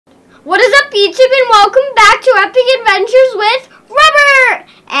What is up, YouTube, and welcome back to Epic Adventures with Robert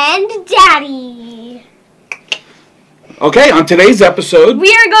and Daddy. Okay, on today's episode,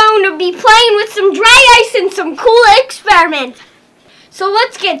 we are going to be playing with some dry ice and some cool experiments. So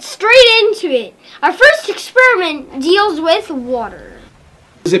let's get straight into it. Our first experiment deals with water.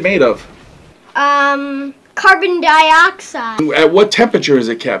 What is it made of? Carbon dioxide. At what temperature is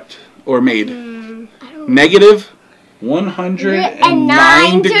it kept or made? I don't know. Negative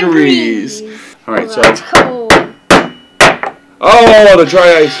 109 degrees. All right, so. That's cold. Oh, the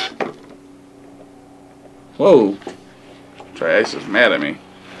dry ice. Whoa. Dry ice is mad at me.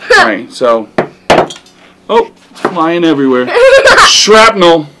 All right, so. Oh, it's flying everywhere.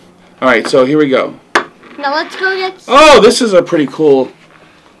 Shrapnel. All right, so here we go. Now let's go get. Oh, this is a pretty cool.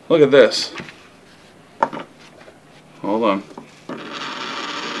 Look at this. Hold on.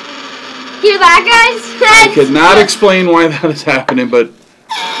 Hear that, guys? I could not explain why that is happening, but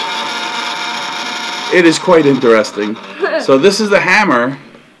it is quite interesting. So this is the hammer.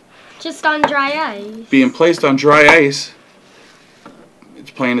 Just on dry ice. Being placed on dry ice.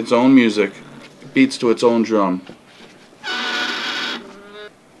 It's playing its own music. It beats to its own drum.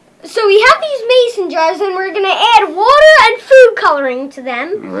 So we have these mason jars, and we're going to add water and food coloring to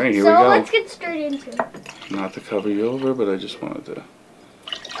them. All right, here we go. So let's get straight into it. Not to cover you over, but I just wanted to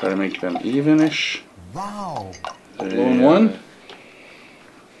try to make them even-ish. Wow. Blowing one.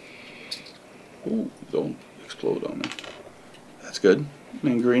 Ooh, don't explode on me. That's good. And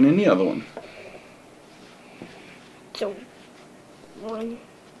then green in the other one. So, one.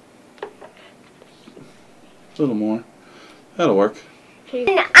 A little more. That'll work.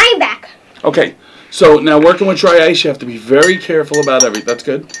 And I'm back. Okay, so now working with dry ice, you have to be very careful about everything. That's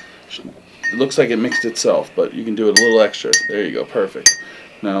good. It looks like it mixed itself, but you can do it a little extra. There you go, perfect.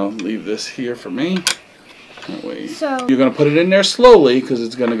 Now leave this here for me. That way. So you're gonna put it in there slowly because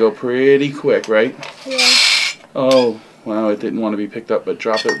it's gonna go pretty quick, right? Yeah. Oh, wow, it didn't want to be picked up, but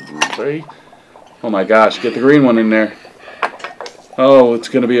drop it. Right? Oh my gosh, get the green one in there. Oh, it's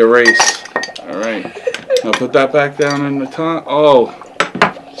gonna be a race. All right. Now put that back down in the top. Oh,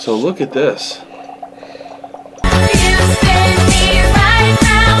 so look at this.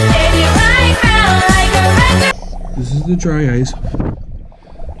 This is the dry ice.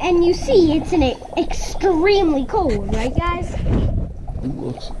 And you see, it's in it extremely cold, right, guys? It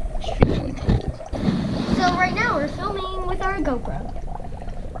looks extremely cold. So right now we're filming with our GoPro.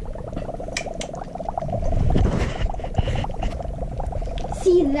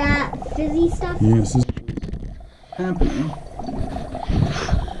 See that fizzy stuff? Yes, this is happening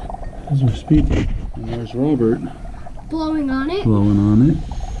as we're speaking. And there's Robert Blowing on it. blowing on it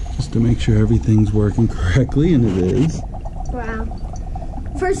just to make sure everything's working correctly, and it is. Wow.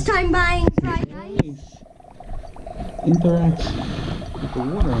 First time buying dry ice. Interacts with the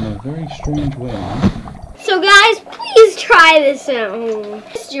water in a very strange way. So guys, please try this at home.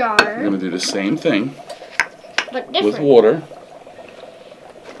 This jar, We're going to do the same thing but different. with water.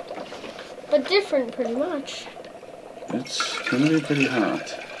 But different, pretty much. It's going to be pretty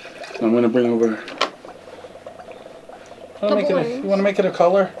hot. I'm going to bring over... You want to make it a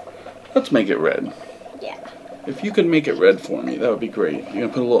color? Let's make it red. Yeah. If you could make it red for me, that would be great. You're going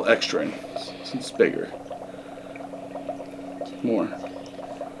to put a little extra in since it's bigger. More.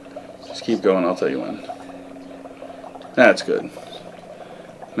 Just keep going, I'll tell you when. That's good.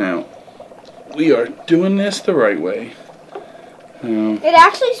 Now, we are doing this the right way. It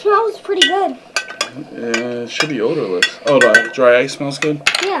actually smells pretty good. It should be odorless. Oh, the dry ice smells good?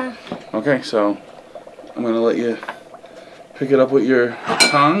 Yeah. Okay, so I'm going to let you pick it up with your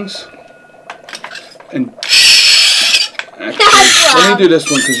tongs. And actually, let me do this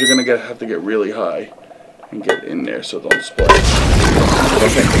one because you're going to have to get really high and get in there so don't splash.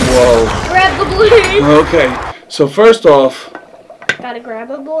 Okay, whoa. Grab the balloon. Okay, so first off, Gotta grab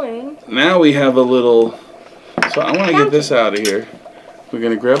a balloon. now we have a little, so I want to get this out of here. We're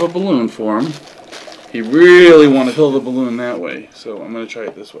going to grab a balloon for him. He really wanted to fill the balloon that way, so I'm going to try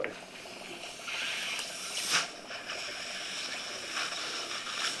it this way.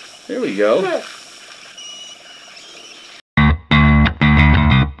 There we go.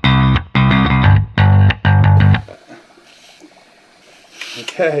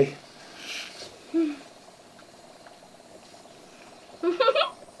 Okay.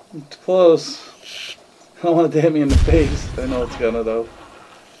 It's close. I don't want it to hit me in the face. I know it's gonna though.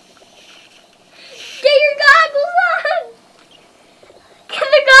 Get your goggles on! Get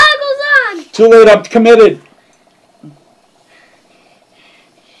the goggles on! Too late, I'm committed.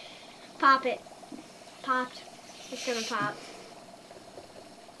 Pop it. Popped. It's gonna pop.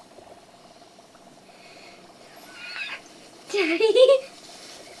 Daddy.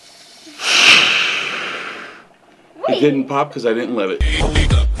 it. It didn't pop because I didn't let it.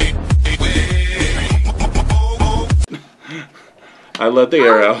 I let the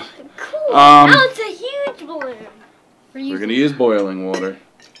air out. Cool. Now it's a huge balloon. We're going to use boiling water.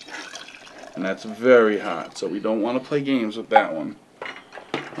 And that's very hot, so we don't want to play games with that one.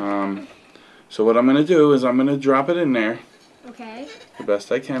 So what I'm going to do is I'm going to drop it in there. Okay. The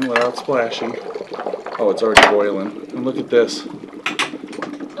best I can without splashing. Oh, it's already boiling. And look at this.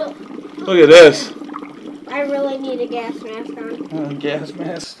 Look at this. I really need a gas mask on. Gas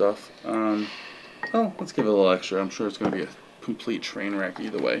mask stuff. Oh, let's give it a little extra. I'm sure it's going to be a complete train wreck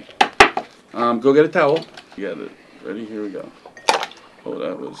either way. Go get a towel. You got it. Ready? Here we go. Oh,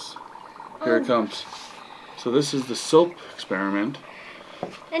 that was... Here it comes. So this is the soap experiment.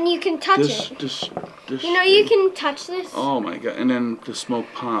 And you can touch it. This you know, you can touch this. Oh my god. And then the smoke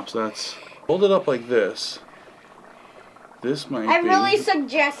pops. That's... Hold it up like this. This might be... I really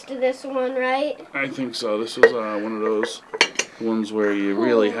suggest this one, right? I think so. This was one of those ones where you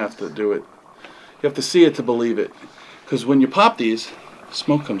really have to do it. You have to see it to believe it. Because when you pop these,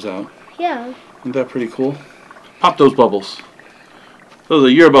 smoke comes out. Yeah. Isn't that pretty cool? Pop those bubbles. Those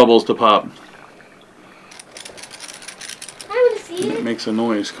are your bubbles to pop. I want to see it. It makes a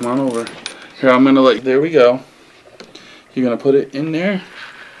noise. Come on over. Here, I'm going to let... There we go. You're going to put it in there.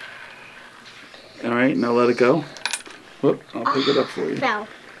 Alright, now let it go. Whoop, I'll pick it up for you. Fell.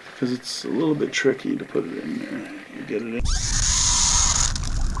 Because it's a little bit tricky to put it in there. You get it in.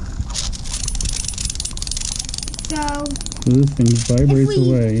 So this thing vibrates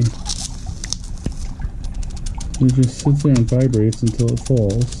away. It just sits there and vibrates until it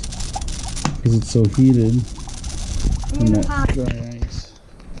falls. Because it's so heated. And that dry ice.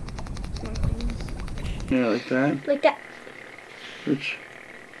 Yeah, like that. Like that. Which...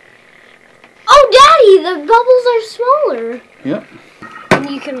 Oh, Daddy, the bubbles are smaller. Yep. And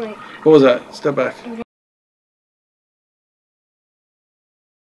you can like... What was that? Step back.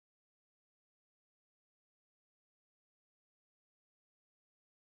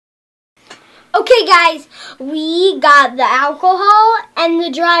 Okay, guys, we got the alcohol and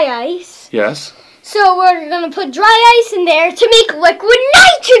the dry ice. Yes. So we're going to put dry ice in there to make liquid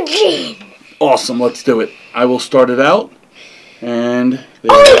nitrogen. Awesome, let's do it. I will start it out. And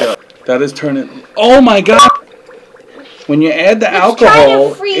there we go. That is turning... Oh my god! When you add the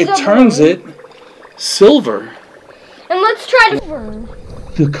alcohol, it turns it silver. And let's try to...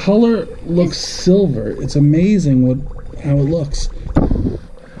 The color looks silver. It's amazing how it looks.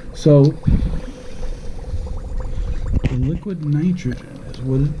 So, the liquid nitrogen is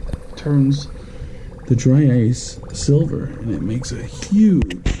what it turns the dry ice silver, and it makes a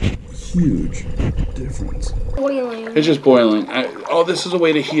huge, huge difference. Boiling. It's just boiling. Oh, this is a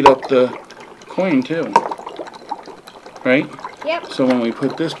way to heat up the coin too, right? Yep. So when we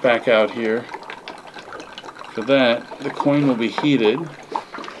put this back out here, for that, the coin will be heated.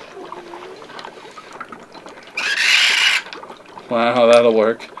 Wow, that'll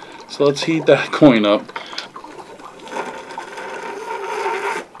work. So let's heat that coin up.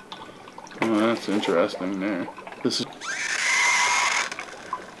 Oh, that's interesting there. This is...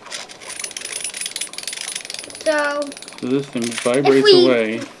 So this thing vibrates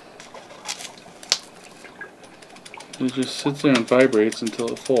away. It just sits there and vibrates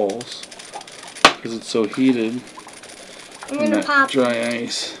until it falls. Because it's so heated. I'm going to pop dry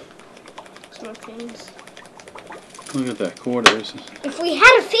ice. Smokings. Look at that, quarters. If we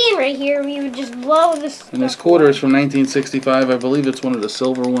had a fan right here, we would just blow this. And this quarter is from 1965. I believe it's one of the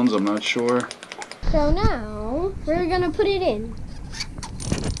silver ones. I'm not sure. So now we're gonna put it in.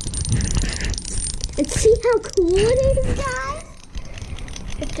 And see how cool it is, guys?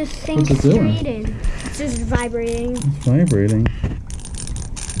 It just sinks straight in. It's just vibrating. It's vibrating.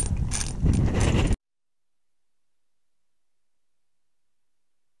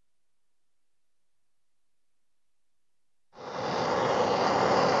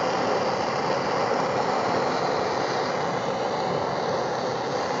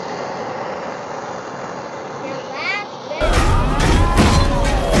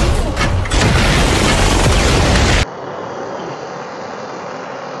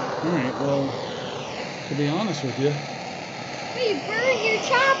 Alright, well, to be honest with you... You burned your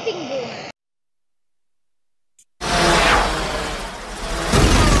chopping board.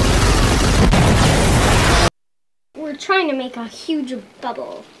 We're trying to make a huge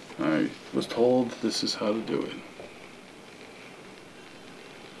bubble. I was told this is how to do it.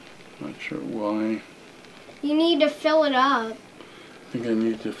 Not sure why. You need to fill it up. I think I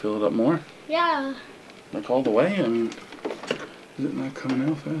need to fill it up more. Yeah. Like all the way? I mean, is it not coming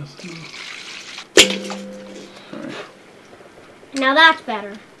out fast? Alright. Now that's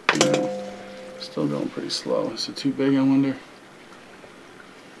better. Yeah. Still going pretty slow. Is it too big, I wonder?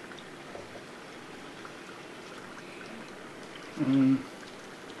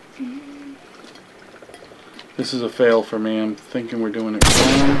 This is a fail for me. I'm thinking we're doing it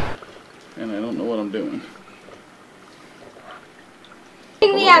wrong, and I don't know what I'm doing. I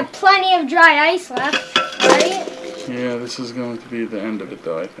think we have plenty of dry ice left, right? Yeah, this is going to be the end of it,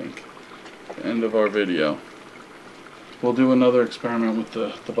 though, I think. The end of our video. We'll do another experiment with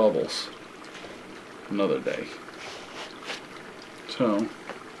the bubbles another day. So...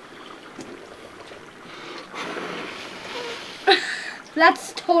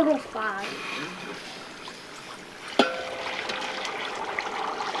 That's total 5.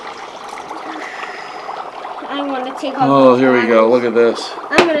 I want to take off. Oh, here we go. Look at this.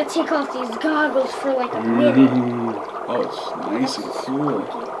 I'm going to take off these goggles for like a minute. Oh, it's nice and cool.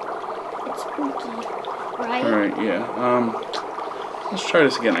 It's spooky, right? Alright, yeah. Let's try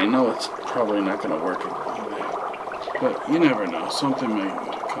this again. I know it's probably not going to work, but you never know. Something may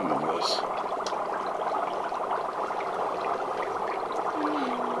come of this.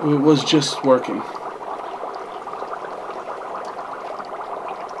 It was just working.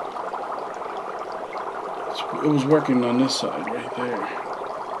 It was working on this side right there.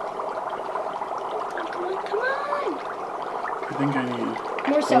 Come on, come on. I think I need,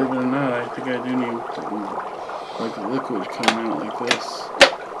 More soap. believe it or not, I think I do need like the liquid coming out like this.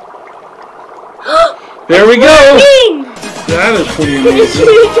 There we go! That is pretty amazing.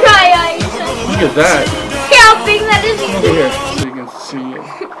 Dry ice. Look at that. See how big that is? Come over here so you can see it.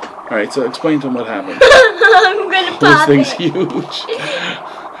 Alright, so explain to them what happened. I'm gonna pop This thing's it. huge.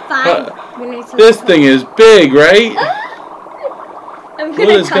 Fine. This thing is big, right? I'm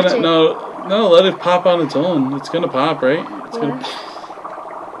gonna touch it. No, let it pop on its own. It's gonna pop, right? It's gonna...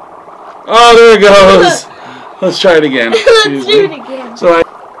 Oh, there it goes. Let's try it again. Let's do it again. So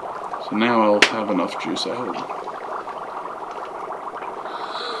now I'll have enough juice, I hope.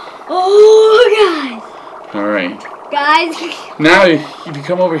 Oh, guys. All right. Guys. Now, if you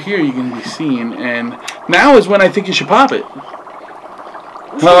come over here, you're gonna be seen, and now is when I think you should pop it.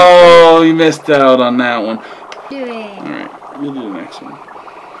 Oh, you missed out on that one. Do it. All right, you'll do the next one.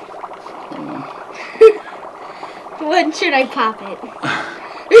 When should I pop it? Do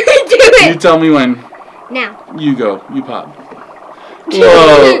it. You tell me when. Now. You go. You pop.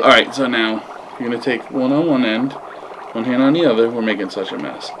 Whoa! All right. So now you're gonna take one on one end, one hand on the other. We're making such a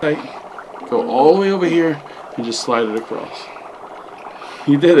mess. Right. Go all the way over here and just slide it across.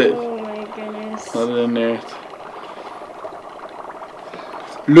 You did it. Oh my goodness. Slide it in there.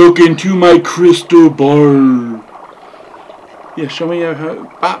 Look into my crystal ball. Yeah, show me how.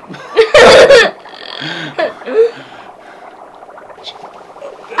 Pop.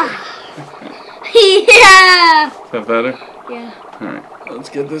 Yeah. Is that better? Yeah. Alright, let's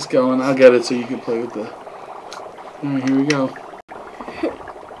get this going. I'll get it so you can play with the... Alright, here we go.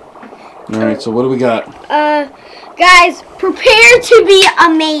 Alright, so what do we got? Guys, prepare to be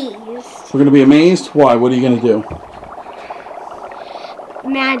amazed. We're going to be amazed? Why? What are you going to do?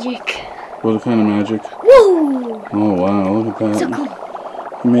 Magic. What kind of magic? Woo! Oh, wow, look at that. So cool.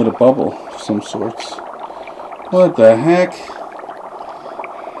 You made a bubble of some sorts. What the heck?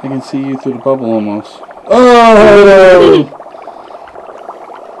 I can see you through the bubble almost. Oh!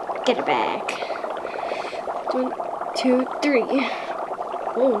 Get it back. 1, 2, 3.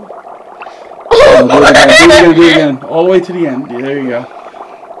 Oh. Do it again. All the way to the end. Yeah, there you go.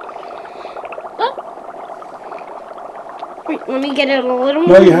 Wait, let me get it a little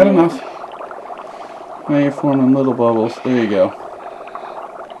more. No, you had enough. Now you're forming little bubbles. There you go.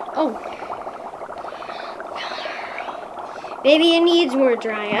 Oh. Maybe it needs more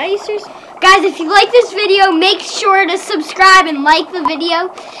dry ice or something. Guys, if you like this video, make sure to subscribe and like the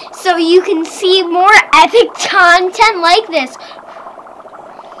video so you can see more epic content like this.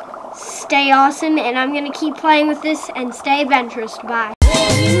 Stay awesome, and I'm going to keep playing with this and stay adventurous. Bye.